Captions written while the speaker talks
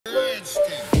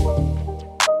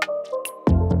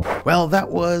Well, that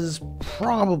was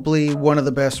probably one of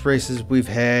the best races we've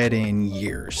had in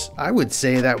years. I would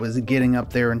say that was getting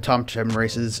up there in top 10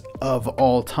 races of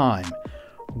all time.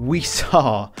 We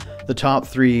saw the top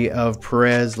three of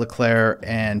Perez, Leclerc,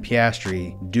 and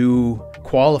Piastri do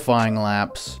qualifying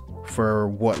laps for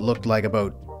what looked like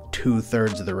about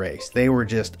 2/3 of the race. They were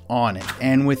just on it.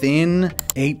 And within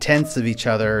 0.8 of each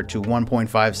other to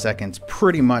 1.5 seconds,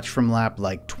 pretty much from lap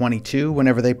like 22,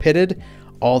 whenever they pitted,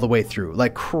 all the way through.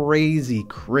 Like crazy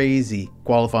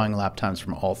qualifying lap times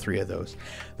from all three of those.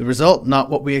 The result,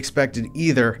 not what we expected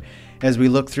either. As we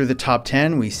look through the top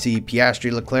 10, we see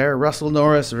Piastri, Leclerc, Russell,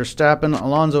 Norris, Verstappen,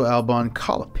 Alonso, Albon,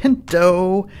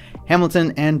 Colapinto,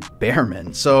 Hamilton, and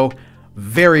Behrman. So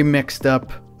very mixed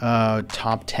up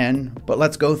top 10. But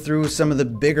let's go through some of the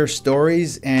bigger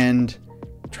stories and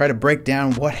try to break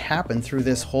down what happened through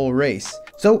this whole race.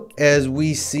 So, as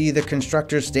we see the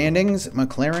constructors' standings,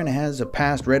 McLaren has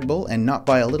passed Red Bull, and not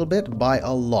by a little bit, by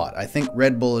a lot. I think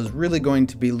Red Bull is really going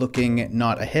to be looking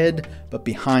not ahead, but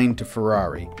behind to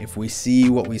Ferrari. If we see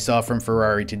what we saw from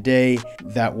Ferrari today,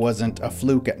 that wasn't a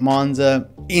fluke at Monza.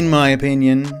 In my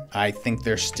opinion, I think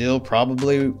they're still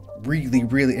probably it'd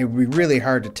be really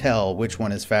hard to tell which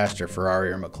one is faster,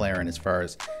 Ferrari or McLaren, as far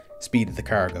as speed of the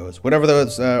car goes. Whatever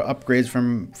those upgrades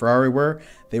from Ferrari were,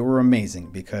 they were amazing,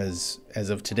 because as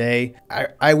of today,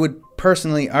 I would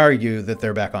personally argue that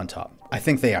they're back on top. I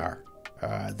think they are.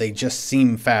 They just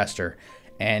seem faster,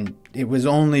 and it was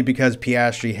only because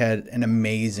Piastri had an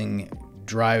amazing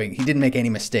driving. He didn't make any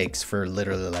mistakes for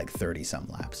literally like 30 some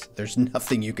laps. There's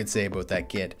nothing you could say about that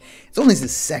kid. It's only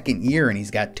his second year and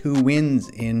he's got 2 wins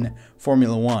in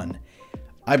Formula One.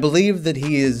 I believe that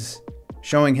he is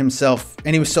showing himself,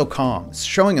 and he was so calm,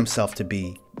 showing himself to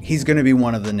be, he's going to be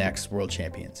one of the next world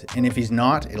champions. And if he's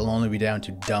not, it'll only be down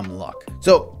to dumb luck.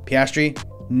 So Piastri,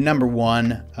 number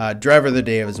 1, driver of the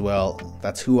day as well.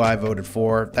 That's who I voted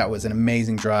for. That was an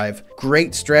amazing drive.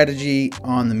 Great strategy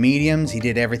on the mediums. He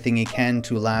did everything he can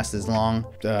to last as long.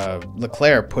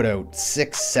 Leclerc put out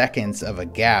 6 seconds of a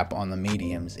gap on the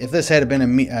mediums. If this had been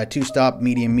a 2-stop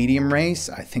medium race,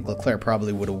 I think Leclerc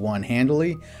probably would have won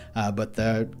handily. But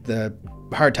the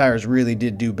hard tires really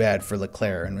did do bad for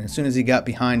Leclerc, and as soon as he got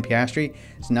behind Piastri,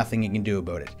 there's nothing he can do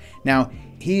about it. Now,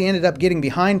 he ended up getting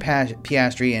behind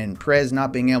Piastri and Perez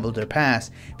not being able to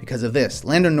pass because of this.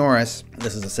 Lando Norris,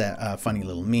 this is a funny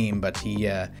little meme, but he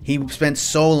spent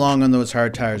so long on those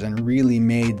hard tires and really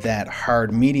made that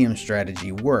hard medium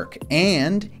strategy work,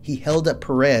 and he held up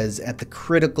Perez at the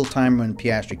critical time when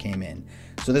Piastri came in.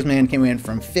 So this man came in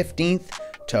from 15th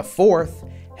to 4th,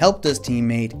 helped his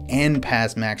teammate, and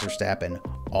passed Max Verstappen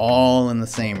all in the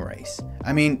same race.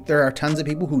 I mean, there are tons of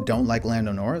people who don't like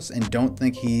Lando Norris and don't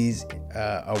think he's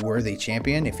a worthy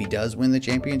champion if he does win the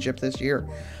championship this year.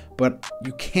 But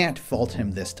you can't fault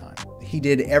him this time. He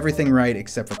did everything right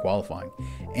except for qualifying,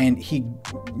 and he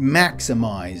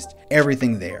maximized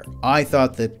everything there. I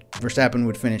thought that Verstappen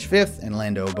would finish 5th and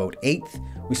Lando about 8th.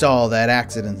 We saw all that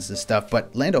accidents and stuff,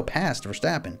 but Lando passed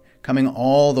Verstappen, coming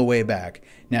all the way back.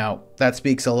 Now, that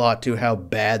speaks a lot to how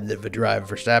bad of a drive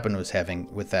Verstappen was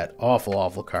having with that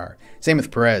awful car. Same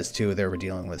with Perez, too. They were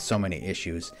dealing with so many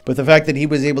issues. But the fact that he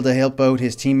was able to help out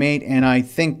his teammate, and I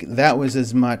think that was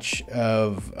as much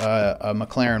of a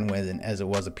McLaren win as it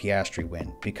was a Piastri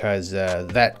win, because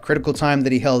that critical time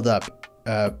that he held up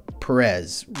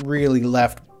Perez really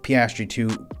left Piastri to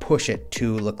push it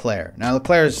to Leclerc. Now,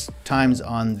 Leclerc's times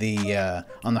on the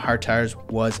hard tires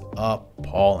was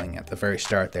appalling at the very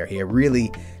start there. He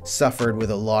really suffered with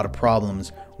a lot of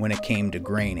problems when it came to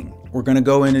graining. We're going to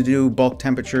go in and do bulk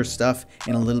temperature stuff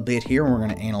in a little bit here, and we're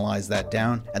going to analyze that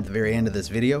down at the very end of this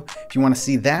video. If you want to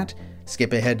see that,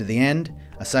 skip ahead to the end.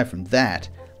 Aside from that,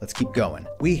 let's keep going.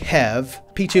 We have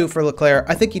P2 for Leclerc.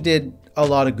 I think he did a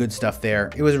lot of good stuff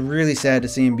there. It was really sad to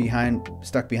see him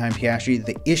stuck behind Piastri.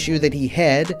 The issue that he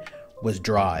had was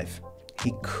drive.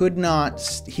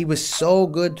 He was so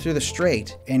good through the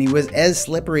straight, and he was as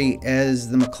slippery as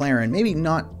the McLaren, maybe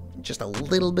not just a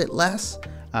little bit less,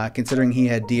 considering he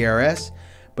had DRS,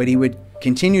 but he would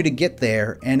continue to get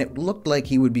there, and it looked like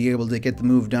he would be able to get the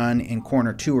move done in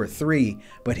corner 2 or 3,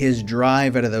 but his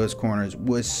drive out of those corners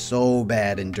was so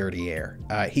bad in dirty air.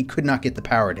 He could not get the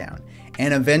power down.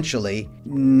 And eventually, I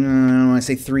want to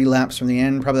say 3 laps from the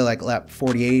end, probably like lap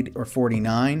 48 or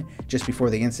 49, just before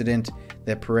the incident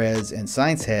that Perez and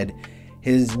Sainz had,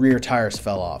 his rear tires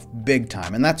fell off big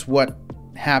time. And that's what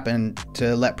happened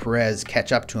to let Perez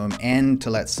catch up to him and to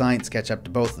let Sainz catch up to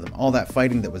both of them. All that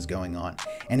fighting that was going on.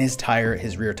 And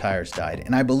his rear tires died.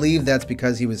 And I believe that's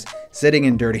because he was sitting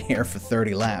in dirty air for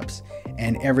 30 laps.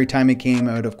 And every time he came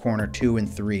out of corner 2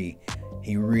 and 3,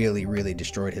 he really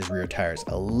destroyed his rear tires.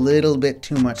 A little bit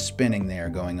too much spinning there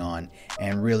going on,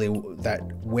 and really that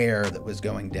wear that was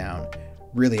going down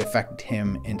really affected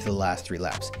him into the last 3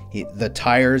 laps. The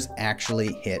tires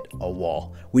actually hit a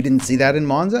wall. We didn't see that in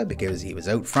Monza because he was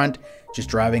out front just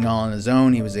driving all on his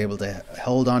own. He was able to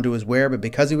hold onto his wear, but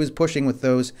because he was pushing with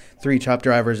those 3 top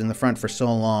drivers in the front for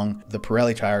so long, the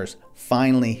Pirelli tires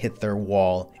finally hit their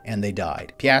wall and they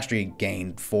died. Piastri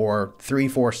gained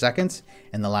 3-4 seconds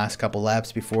in the last couple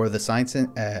laps before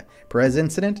the Perez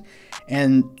incident,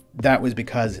 and that was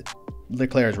because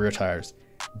Leclerc's rear tires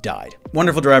died.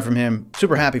 Wonderful drive from him.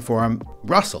 Super happy for him.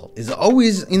 Russell is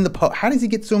always in the how does he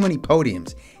get so many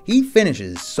podiums? He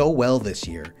finishes so well this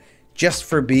year just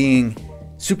for being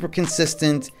super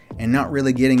consistent and not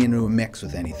really getting into a mix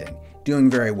with anything. Doing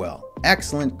very well.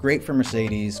 Excellent. Great for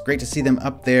Mercedes. Great to see them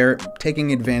up there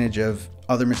taking advantage of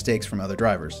other mistakes from other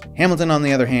drivers. Hamilton, on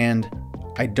the other hand,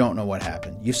 I don't know what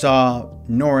happened. You saw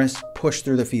Norris push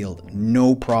through the field,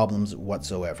 no problems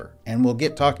whatsoever. And we'll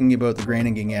get talking about the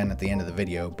graining again at the end of the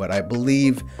video, but I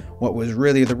believe what was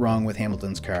really wrong with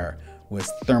Hamilton's car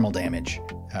was thermal damage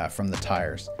from the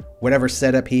tires. Whatever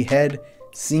setup he had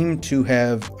seemed to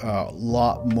have a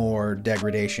lot more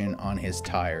degradation on his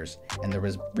tires, and there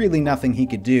was really nothing he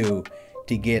could do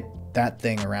to get that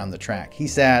thing around the track. He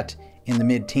sat in the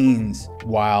mid-teens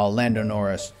while Lando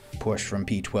Norris pushed from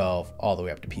P12 all the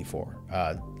way up to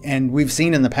P4. And we've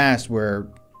seen in the past where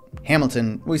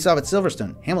Hamilton, we saw at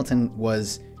Silverstone, Hamilton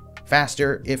was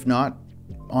faster, if not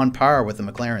on par with the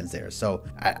McLarens there. So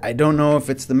I don't know if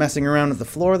it's the messing around with the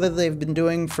floor that they've been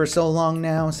doing for so long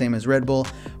now, same as Red Bull,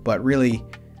 but really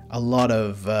a lot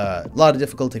of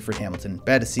difficulty for Hamilton.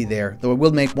 Bad to see there. Though I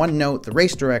will make one note, the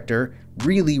race director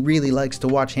really likes to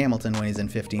watch Hamilton when he's in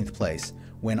 15th place,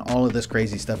 when all of this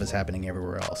crazy stuff is happening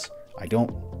everywhere else. I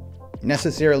don't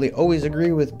necessarily always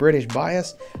agree with British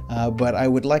bias, but I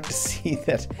would like to see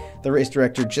that the race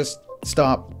director just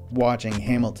stop watching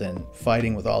Hamilton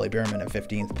fighting with Ollie Behrman at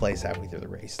 15th place halfway through the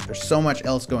race. There's so much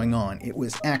else going on. It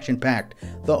was action-packed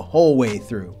the whole way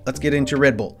through. Let's get into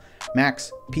Red Bull.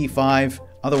 Max, P5.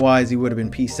 Otherwise, he would have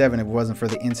been P7 if it wasn't for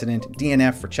the incident.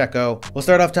 DNF for Checo. We'll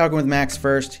start off talking with Max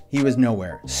first. He was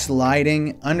nowhere.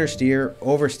 Sliding, understeer,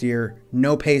 oversteer,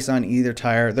 no pace on either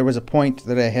tire. There was a point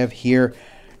that I have here.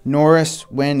 Norris,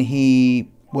 when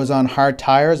he was on hard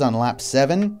tires on lap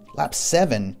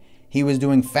 7, he was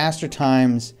doing faster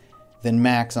times than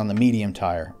Max on the medium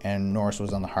tire, and Norris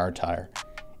was on the hard tire.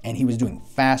 And he was doing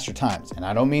faster times. And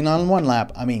I don't mean on one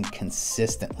lap, I mean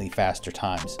consistently faster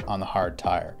times on the hard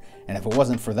tire. And if it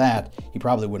wasn't for that, he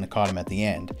probably wouldn't have caught him at the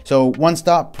end. So one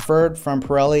stop preferred from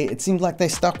Pirelli. It seemed like they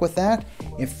stuck with that.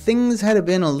 If things had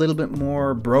been a little bit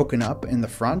more broken up in the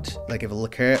front, like if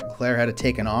Leclerc had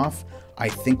taken off, I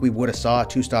think we would have saw a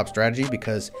 2-stop strategy,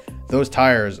 because those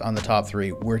tires on the top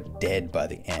 3 were dead by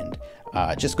the end.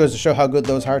 It just goes to show how good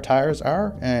those hard tires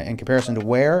are in comparison to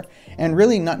wear, and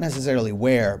really not necessarily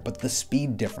wear, but the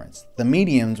speed difference. The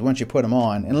mediums, once you put them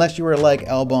on, unless you were like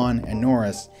Albon and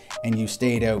Norris and you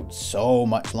stayed out so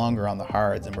much longer on the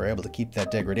hards and were able to keep that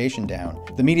degradation down,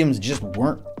 the mediums just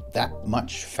weren't that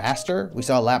much faster. We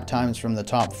saw lap times from the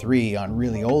top 3 on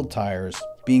really old tires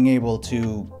being able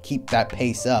to keep that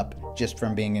pace up just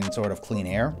from being in sort of clean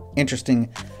air. Interesting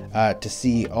to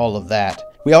see all of that.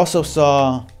 We also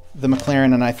saw the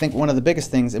McLaren, and I think one of the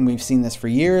biggest things, and we've seen this for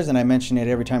years, and I mention it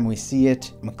every time we see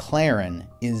it, McLaren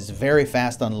is very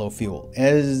fast on low fuel.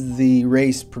 As the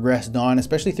race progressed on,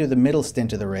 especially through the middle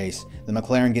stint of the race, the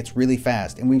McLaren gets really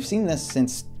fast, and we've seen this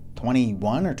since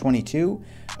 21 or 22.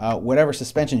 Whatever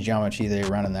suspension geometry they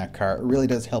run in that car, it really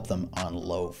does help them on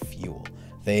low fuel.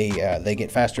 They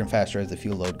get faster and faster as the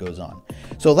fuel load goes on.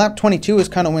 So lap 22 is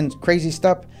kind of when crazy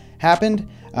stuff happened.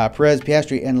 Perez,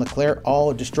 Piastri, and Leclerc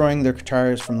all destroying their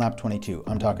tires from lap 22.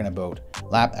 I'm talking about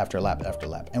lap after lap after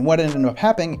lap. And what ended up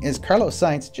happening is Carlos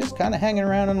Sainz just kind of hanging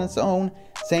around on its own,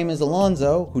 same as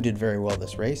Alonso, who did very well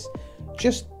this race,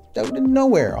 just out of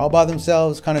nowhere, all by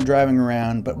themselves, kind of driving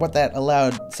around. But what that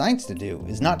allowed Sainz to do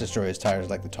is not destroy his tires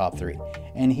like the top 3.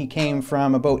 And he came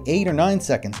from about 8 or 9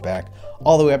 seconds back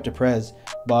all the way up to Perez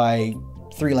by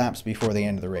 3 laps before the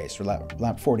end of the race, or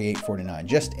lap 48, 49,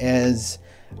 just as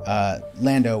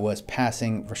Lando was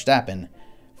passing Verstappen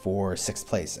for 6th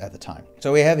place at the time.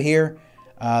 So we have here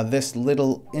this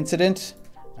little incident.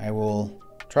 I will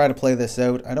try to play this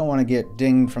out. I don't want to get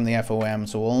dinged from the FOM,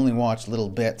 so we'll only watch little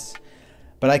bits.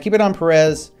 But I keep it on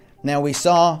Perez. Now we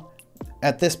saw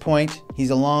at this point,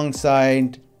 he's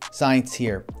alongside Sainz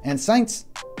here. And Sainz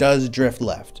does drift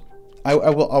left. I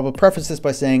will preface this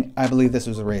by saying I believe this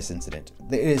was a race incident.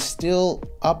 It is still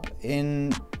up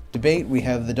in debate. We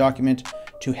have the document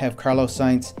to have Carlos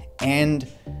Sainz and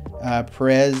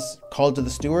Perez called to the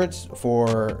stewards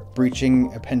for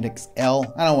breaching Appendix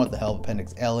L. I don't know what the hell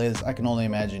Appendix L is. I can only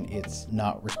imagine it's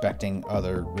not respecting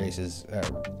other races,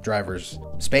 drivers'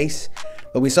 space.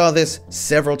 But we saw this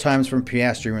several times from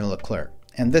Piastri and Leclerc.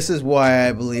 And this is why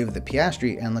I believe that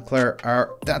Piastri and Leclerc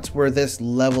that's where this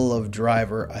level of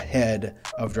driver ahead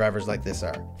of drivers like this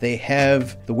are. They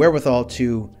have the wherewithal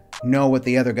to know what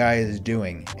the other guy is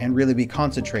doing and really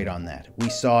concentrate on that. We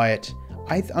saw it,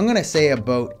 I'm going to say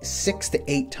about 6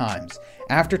 to 8 times.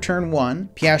 After turn 1,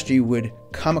 Piastri would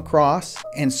come across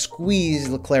and squeeze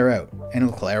Leclerc out. And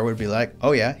Leclerc would be like,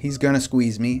 oh yeah, he's going to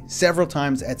squeeze me several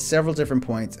times at several different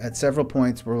points, at several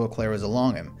points where Leclerc was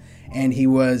along him. And he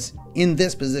was in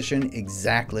this position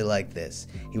exactly like this.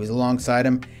 He was alongside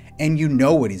him, and you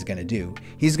know what he's going to do.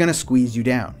 He's going to squeeze you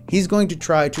down. He's going to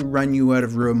try to run you out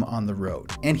of room on the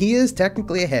road. And he is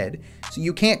technically ahead, so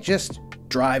you can't just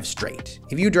drive straight.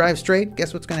 If you drive straight,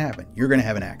 guess what's going to happen? You're going to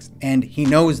have an accident. And he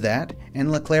knows that,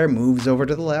 and Leclerc moves over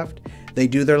to the left. They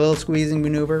do their little squeezing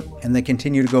maneuver, and they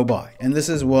continue to go by. And this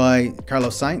is why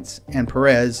Carlos Sainz and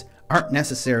Perez aren't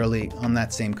necessarily on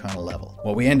that same kind of level.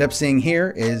 What we end up seeing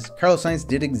here is Carlos Sainz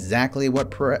did exactly what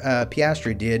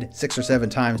Piastri did 6 or 7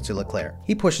 times to Leclerc.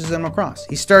 He pushes him across.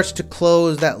 He starts to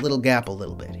close that little gap a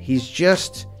little bit. He's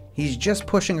just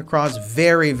pushing across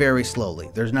very, very slowly.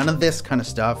 There's none of this kind of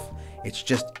stuff. It's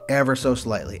just ever so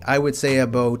slightly. I would say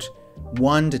about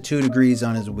 1 to 2 degrees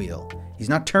on his wheel. He's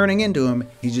not turning into him.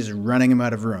 He's just running him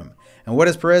out of room. And what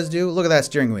does Perez do? Look at that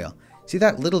steering wheel. See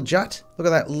that little jut? Look at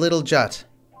that little jut.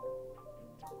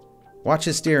 Watch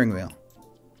his steering wheel.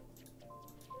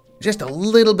 Just a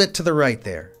little bit to the right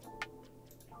there.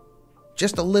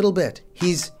 Just a little bit.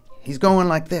 He's going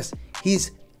like this. He's,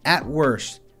 at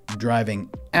worst, driving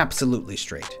absolutely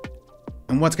straight.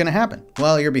 And what's going to happen?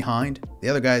 Well, you're behind. The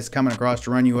other guy's coming across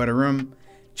to run you out of room,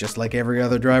 just like every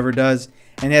other driver does,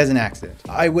 and he has an accident.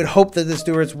 I would hope that the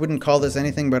stewards wouldn't call this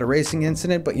anything but a racing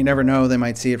incident, but you never know, they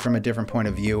might see it from a different point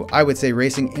of view. I would say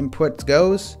racing input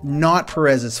goes, not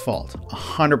Perez's fault,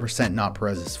 100% not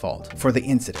Perez's fault for the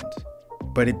incident.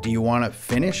 But do you want to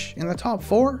finish in the top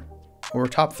 4 or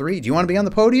top 3? Do you want to be on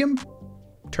the podium?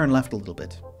 Turn left a little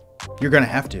bit. You're going to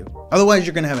have to, otherwise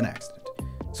you're going to have an accident.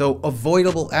 So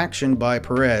avoidable action by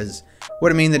Perez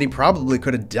would mean that he probably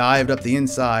could have dived up the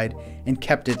inside and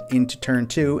kept it into turn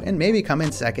 2 and maybe come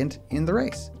in second in the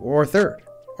race, or third,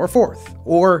 or fourth,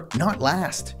 or not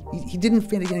last. He didn't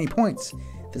finish any points.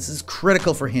 This is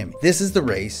critical for him. This is the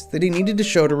race that he needed to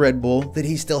show to Red Bull that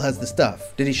he still has the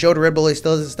stuff. Did he show to Red Bull he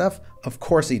still has the stuff? Of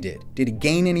course he did. Did he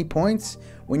gain any points?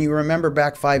 When you remember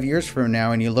back 5 years from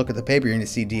now and you look at the paper and you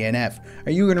see DNF,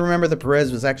 are you going to remember that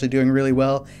Perez was actually doing really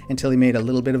well until he made a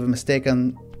little bit of a mistake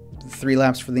on 3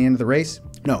 laps for the end of the race?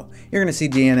 No. You're going to see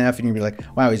DNF and you'll be like,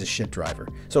 wow, he's a shit driver.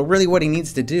 So really what he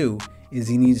needs to do is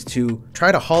he needs to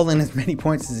try to haul in as many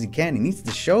points as he can. He needs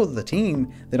to show the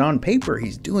team that on paper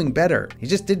he's doing better. He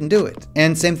just didn't do it.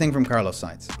 And same thing from Carlos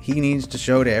Sainz. He needs to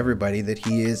show to everybody that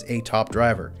he is a top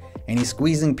driver. And he's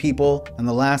squeezing people in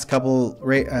the last couple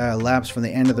laps from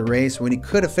the end of the race when he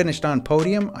could have finished on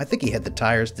podium. I think he had the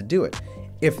tires to do it.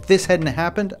 If this hadn't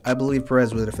happened, I believe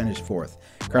Perez would have finished 4th.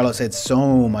 Carlos had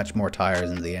so much more tires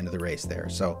in the end of the race there.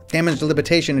 So damage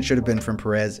limitation it should have been from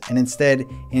Perez, and instead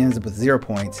he ends up with 0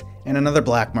 points and another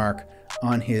black mark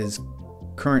on his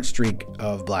current streak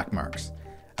of black marks.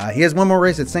 He has one more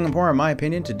race at Singapore, in my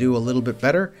opinion, to do a little bit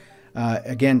better.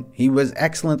 Again, he was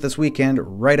excellent this weekend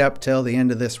right up till the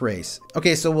end of this race.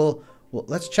 Okay, so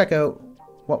let's check out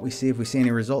what we see, if we see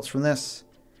any results from this.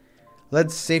 Led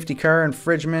safety car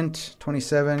infringement,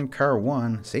 27, car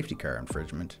 1, safety car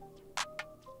infringement.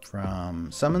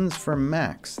 From summons from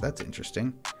Max, that's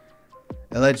interesting.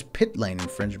 Alleged pit lane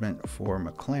infringement for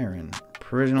McLaren.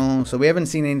 Provisional, so we haven't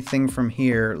seen anything from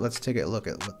here. Let's take a look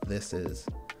at what this is.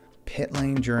 Pit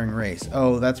lane during race.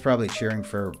 Oh, that's probably cheering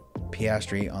for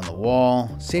Piastri on the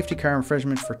wall. Safety car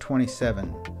infringement for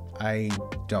 27. I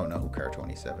don't know who car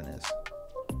 27 is.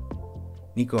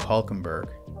 Nico Hulkenberg.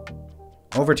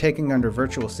 Overtaking under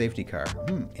virtual safety car.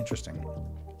 Interesting.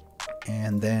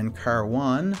 And then car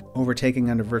 1, overtaking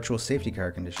under virtual safety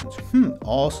car conditions.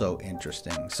 Also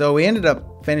interesting. So we ended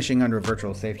up finishing under a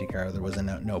virtual safety car. There was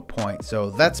no point. So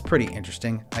that's pretty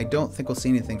interesting. I don't think we'll see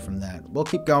anything from that. We'll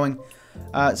keep going.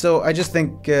 So I just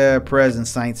think Perez and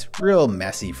Sainz, real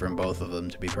messy from both of them,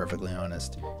 to be perfectly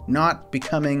honest. Not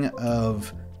becoming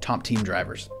of top team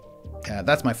drivers.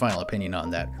 That's my final opinion on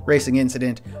that. Racing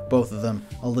incident, both of them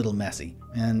a little messy.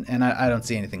 And I don't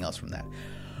see anything else from that.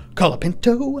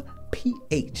 Colapinto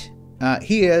P8.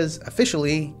 He is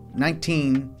officially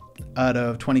 19 out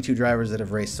of 22 drivers that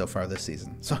have raced so far this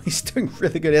season. So he's doing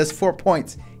really good. He has 4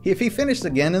 points. If he finishes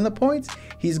again in the points,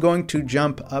 he's going to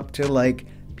jump up to like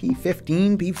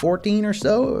P15, P14 or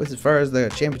so as far as the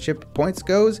championship points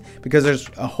goes, because there's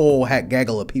a whole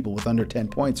gaggle of people with under 10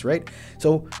 points, right?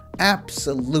 So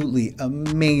absolutely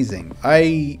amazing.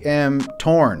 I am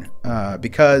torn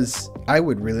because I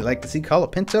would really like to see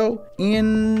Colapinto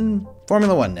in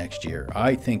Formula One next year.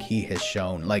 I think he has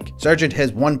shown, like, Sargent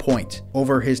has 1 point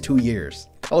over his 2 years.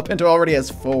 Colapinto already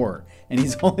has 4, and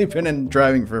he's only been in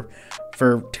driving for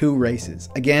 2 races.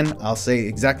 Again, I'll say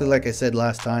exactly like I said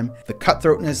last time, the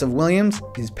cutthroatness of Williams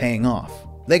is paying off.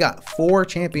 They got 4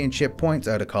 championship points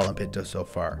out of Colapinto so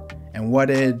far. And what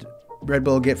did Red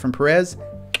Bull get from Perez?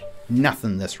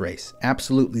 Nothing this race.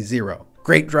 Absolutely 0.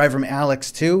 Great drive from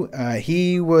Alex too.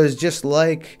 He was just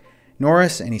like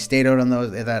Norris, and he stayed out on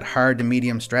that hard to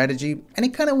medium strategy, and he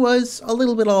kind of was a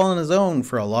little bit all on his own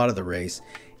for a lot of the race.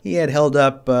 He had held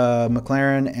up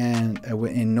McLaren and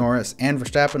in Norris and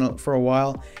Verstappen for a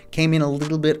while. Came in a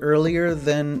little bit earlier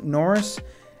than Norris,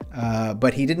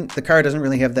 but he didn't. The car doesn't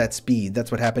really have that speed.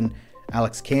 That's what happened.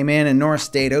 Alex came in, and Norris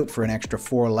stayed out for an extra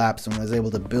 4 laps and was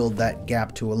able to build that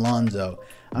gap to Alonso.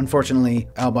 Unfortunately,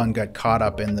 Albon got caught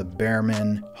up in the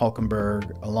Behrman,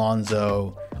 Hülkenberg,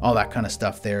 Alonso, all that kind of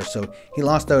stuff there. So he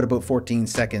lost out about 14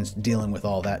 seconds dealing with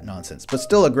all that nonsense. But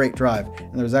still a great drive.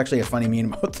 And there was actually a funny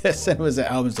meme about this. And it was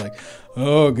Albon's like,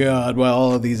 oh God, well,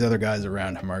 all of these other guys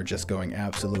around him are just going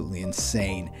absolutely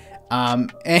insane.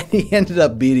 And he ended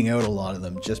up beating out a lot of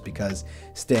them just because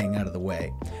staying out of the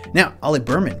way. Now, Ollie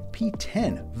Berman,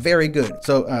 P10, very good.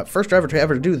 So first driver to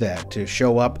ever do that, to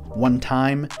show up 1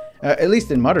 time, at least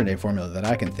in modern day formula that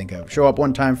I can think of, show up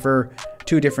 1 time for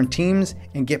 2 different teams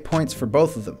and get points for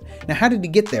both of them. Now, how did he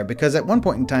get there? Because at one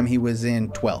point in time, he was in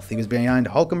 12th. He was behind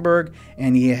Hülkenberg,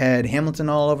 and he had Hamilton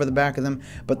all over the back of them.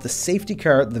 But the safety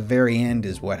car at the very end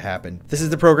is what happened. This is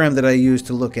the program that I use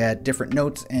to look at different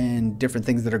notes and different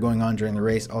things that are going on during the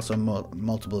race, also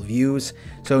multiple views.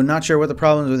 So not sure what the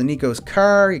problem is with Nico's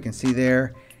car. You can see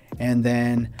there. And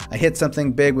then I hit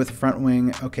something big with the front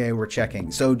wing. Okay, we're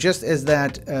checking. So just as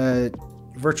that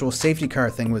virtual safety car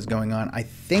thing was going on, I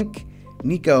think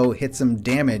Nico hit some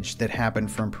damage that happened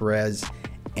from Perez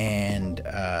and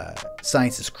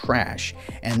Sainz's crash.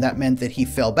 And that meant that he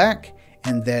fell back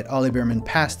and that Ollie Behrman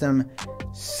passed him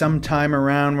sometime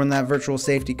around when that virtual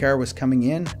safety car was coming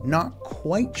in. Not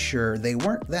quite sure. They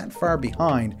weren't that far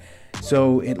behind.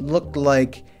 So it looked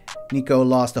like Nico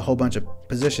lost a whole bunch of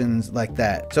positions like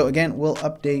that. So again, we'll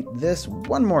update this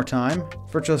one more time.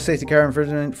 Virtual safety car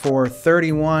infringement for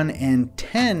 31 and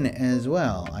 10 as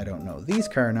well. I don't know these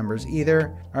car numbers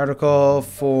either. Article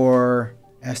for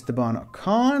Esteban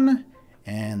Ocon.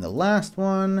 And the last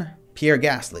one, Pierre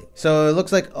Gasly. So it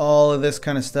looks like all of this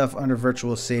kind of stuff under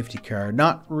virtual safety car.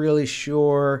 Not really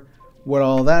sure what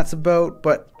all that's about,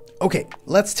 but okay,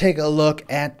 let's take a look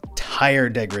at tire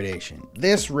degradation.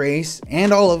 This race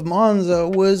and all of Monza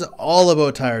was all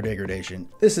about tire degradation.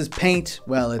 This is Paint.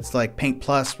 Well, it's like Paint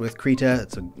Plus with Krita.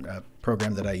 It's a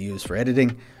program that I use for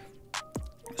editing.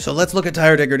 So let's look at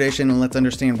tire degradation and let's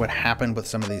understand what happened with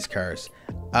some of these cars.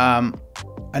 An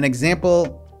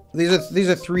example, these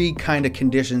are 3 kind of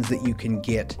conditions that you can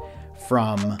get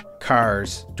from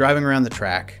cars driving around the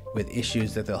track with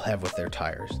issues that they'll have with their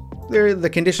tires. The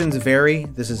conditions vary.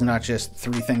 This is not just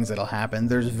 3 things that'll happen.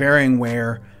 There's varying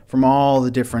wear from all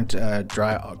the different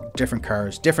different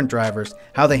cars, different drivers,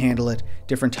 how they handle it,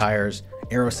 different tires,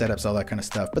 aero setups, all that kind of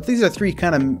stuff. But these are 3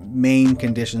 kind of main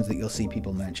conditions that you'll see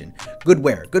people mention. Good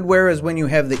wear. Good wear is when you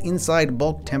have the inside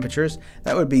bulk temperatures.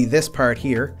 That would be this part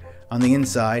here on the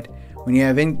inside. When you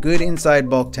have good inside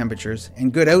bulk temperatures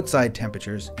and good outside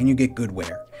temperatures, and you get good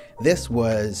wear. This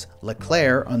was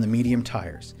Leclerc on the medium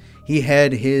tires. He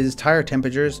had his tire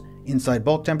temperatures, inside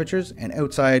bulk temperatures and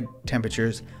outside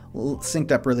temperatures,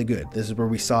 synced up really good. This is where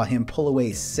we saw him pull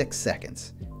away 6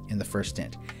 seconds in the first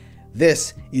stint.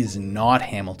 This is not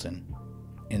Hamilton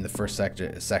in the first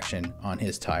section on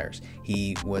his tires.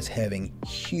 He was having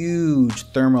huge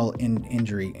thermal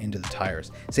injury into the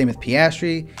tires. Same with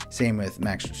Piastri, same with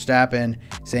Max Verstappen,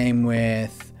 same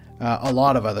with a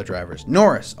lot of other drivers.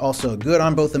 Norris, also good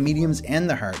on both the mediums and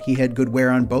the hard. He had good wear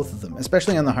on both of them,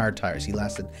 especially on the hard tires. He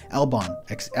lasted. Albon,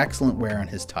 excellent wear on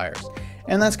his tires.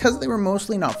 And that's because they were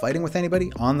mostly not fighting with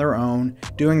anybody, on their own,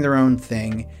 doing their own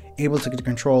thing, able to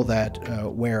control that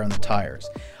wear on the tires.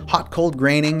 Hot, cold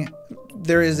graining,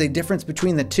 there is a difference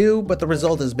between the 2, but the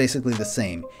result is basically the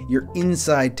same. Your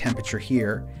inside temperature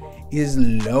here is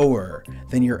lower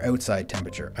than your outside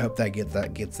temperature. I hope that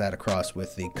gets that across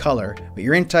with the color. But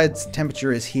your inside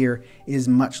temperature is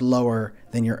much lower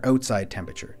than your outside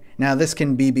temperature. Now this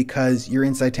can be because your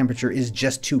inside temperature is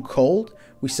just too cold.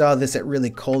 We saw this at really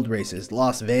cold races.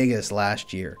 Las Vegas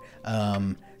last year.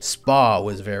 Spa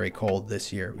was very cold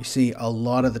this year. We see a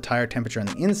lot of the tire temperature on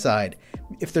the inside.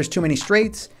 If there's too many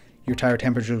straights, your tire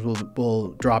temperatures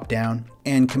will drop down,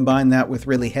 and combine that with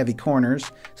really heavy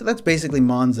corners. So that's basically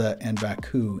Monza and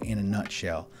Baku in a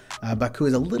nutshell. Baku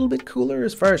is a little bit cooler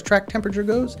as far as track temperature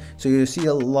goes, so you see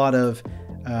a lot of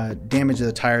damage of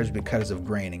the tires because of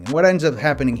graining. And what ends up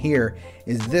happening here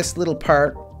is this little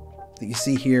part that you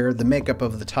see here, the makeup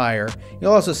of the tire.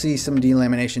 You'll also see some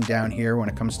delamination down here when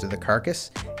it comes to the carcass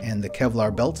and the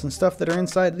Kevlar belts and stuff that are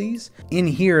inside these. In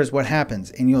here is what happens,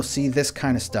 and you'll see this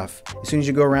kind of stuff. As soon as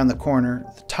you go around the corner,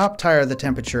 the top tire of the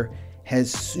temperature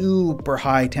has super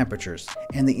high temperatures,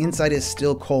 and the inside is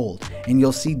still cold, and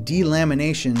you'll see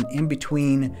delamination in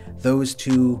between those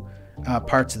two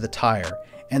parts of the tire.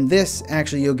 And this,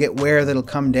 actually, you'll get wear that'll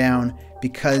come down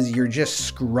because you're just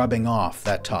scrubbing off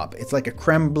that top. It's like a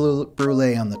creme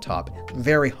brulee on the top,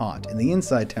 very hot, and the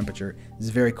inside temperature is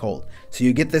very cold. So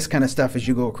you get this kind of stuff as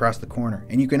you go across the corner,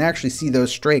 and you can actually see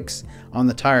those streaks on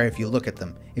the tire if you look at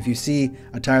them. If you see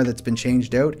a tire that's been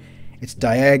changed out, it's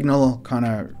diagonal kind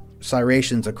of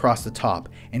serrations across the top,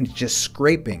 and it's just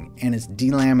scraping and it's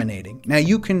delaminating. Now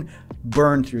you can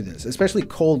burn through this, especially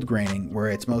cold graining,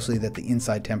 where it's mostly that the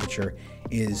inside temperature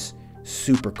is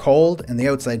super cold and the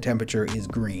outside temperature is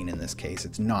green. In this case,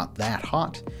 it's not that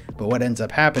hot, but what ends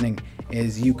up happening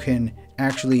is you can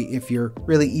actually, if you're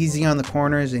really easy on the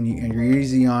corners and you're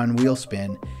easy on wheel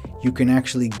spin, you can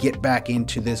actually get back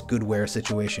into this good wear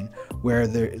situation where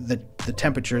the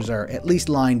temperatures are at least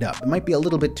lined up. It might be a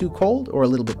little bit too cold or a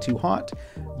little bit too hot,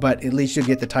 but at least you'll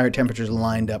get the tire temperatures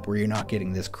lined up where you're not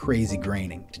getting this crazy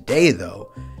graining. Today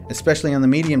though, especially on the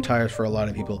medium tires for a lot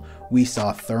of people, we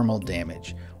saw thermal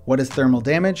damage. What is thermal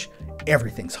damage?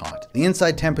 Everything's hot. The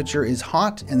inside temperature is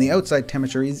hot and the outside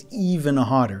temperature is even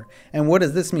hotter. And what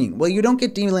does this mean? Well, you don't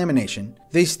get delamination.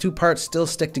 These two parts still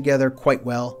stick together quite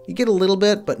well. You get a little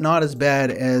bit, but not as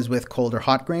bad as with cold or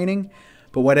hot graining.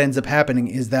 But what ends up happening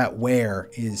is that wear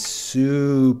is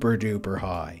super duper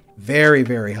high. Very,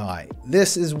 very high.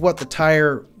 This is what the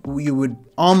tire you would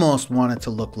almost want it to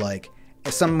look like,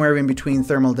 somewhere in between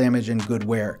thermal damage and good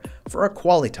wear for a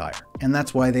quali tire. And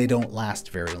that's why they don't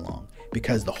last very long,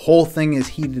 because the whole thing is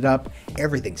heated up,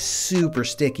 everything's super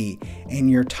sticky, and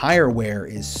your tire wear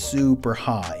is super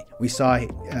high. We saw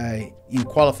in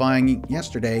qualifying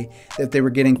yesterday that they were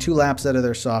getting 2 laps out of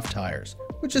their soft tires,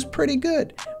 which is pretty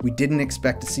good. We didn't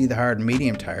expect to see the hard and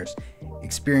medium tires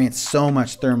experience so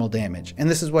much thermal damage. And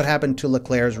this is what happened to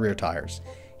Leclerc's rear tires.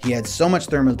 He had so much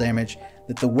thermal damage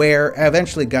that the wear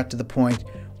eventually got to the point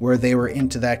where they were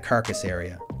into that carcass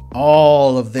area.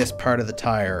 All of this part of the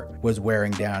tire was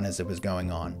wearing down as it was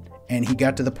going on. And he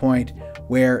got to the point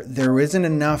where there isn't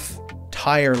enough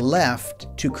tire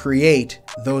left to create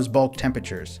those bulk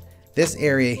temperatures. This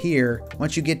area here,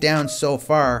 once you get down so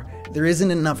far, there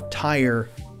isn't enough tire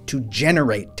to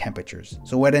generate temperatures.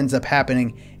 So what ends up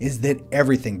happening is that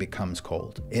everything becomes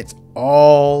cold. It's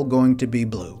all going to be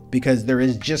blue because there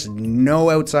is just no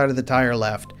outside of the tire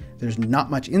left. There's not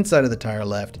much inside of the tire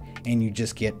left, and you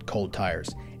just get cold tires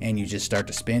and you just start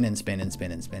to spin and spin and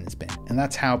spin and spin and spin. And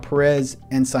that's how Perez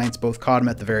and Sainz both caught him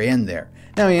at the very end there.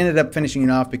 Now he ended up finishing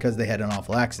it off because they had an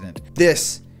awful accident.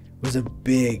 This was a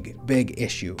big, big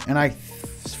issue. And I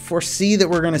foresee that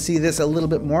we're going to see this a little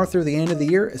bit more through the end of the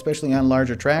year, especially on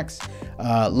larger tracks.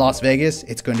 Las Vegas,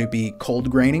 it's going to be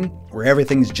cold graining, where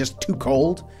everything's just too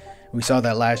cold. We saw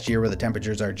that last year where the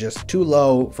temperatures are just too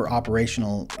low for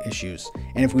operational issues.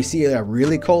 And if we see a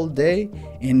really cold day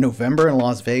in November in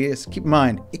Las Vegas, keep in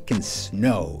mind, it can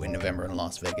snow in November in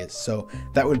Las Vegas. So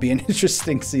that would be an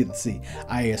interesting thing to see.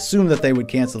 I assume that they would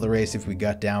cancel the race if we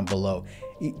got down below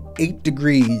 8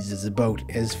 degrees is about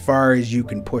as far as you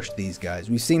can push these guys.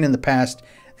 We've seen in the past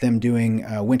them doing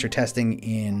winter testing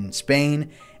in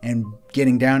Spain and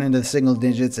getting down into the single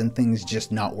digits and things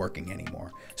just not working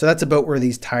anymore. So that's about where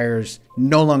these tires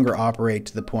no longer operate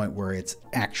to the point where it's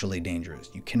actually dangerous.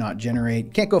 You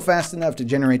can't go fast enough to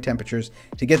generate temperatures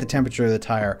to get the temperature of the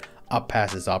tire up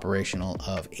past its operational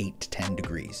of 8 to 10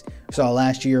 degrees. We saw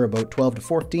last year about 12 to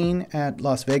 14 at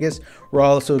Las Vegas. We're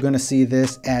also going to see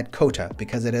this at COTA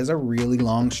because it has a really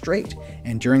long straight.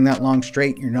 And during that long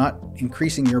straight, you're not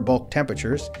increasing your bulk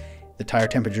temperatures. The tire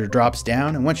temperature drops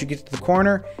down, and once you get to the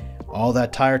corner, all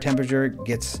that tire temperature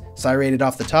gets serrated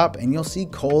off the top, and you'll see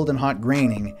cold and hot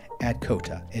graining at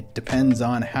COTA. It depends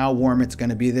on how warm it's going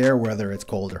to be there, whether it's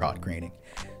cold or hot graining.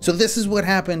 So this is what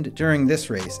happened during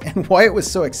this race, and why it was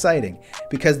so exciting,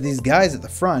 because these guys at the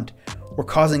front were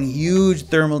causing huge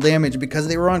thermal damage because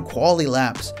they were on quali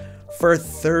laps For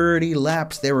 30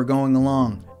 laps they were going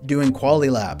along, doing quali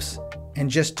laps, and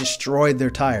just destroyed their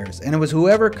tires. And it was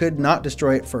whoever could not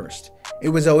destroy it first. It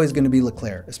was always going to be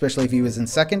Leclerc, especially if he was in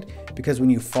second, because when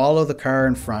you follow the car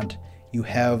in front, you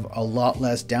have a lot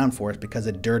less downforce because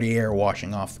of dirty air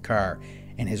washing off the car.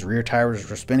 And his rear tires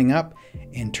were spinning up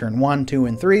in turn 1, 2,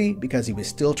 and 3 because he was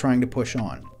still trying to push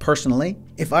on. Personally,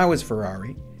 if I was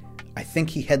Ferrari, I think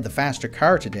he had the faster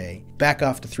car today, back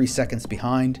off to 3 seconds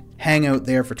behind, hang out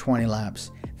there for 20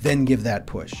 laps, then give that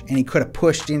push. And he could have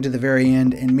pushed into the very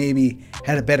end and maybe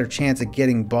had a better chance at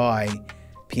getting by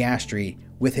Piastri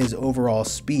with his overall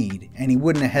speed, and he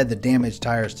wouldn't have had the damaged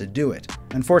tires to do it.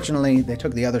 Unfortunately, they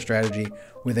took the other strategy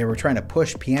where they were trying to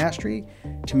push Piastri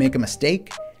to make a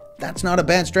mistake. That's not a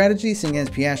bad strategy, seeing as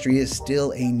Piastri is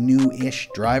still a new-ish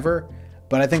driver,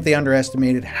 but I think they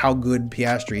underestimated how good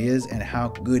Piastri is and how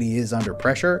good he is under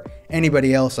pressure.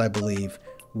 Anybody else, I believe,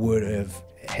 would have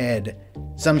had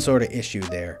some sort of issue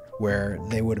there where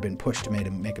they would have been pushed to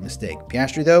make a mistake.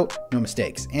 Piastri, though, no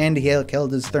mistakes. And he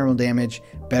held his thermal damage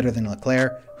better than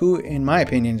Leclerc, who, in my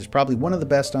opinion, is probably one of the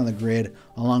best on the grid,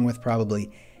 along with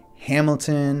probably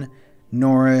Hamilton,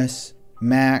 Norris,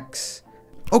 Max.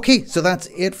 Okay, so that's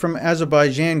it from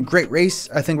Azerbaijan. Great race.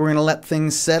 I think we're going to let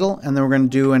things settle, and then we're going to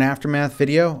do an aftermath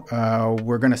video.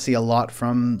 We're going to see a lot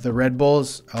from the Red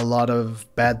Bulls. A lot of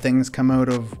bad things come out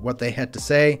of what they had to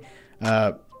say.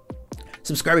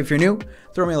 Subscribe if you're new.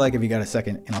 Throw me a like if you got a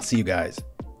second, and I'll see you guys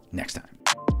next time.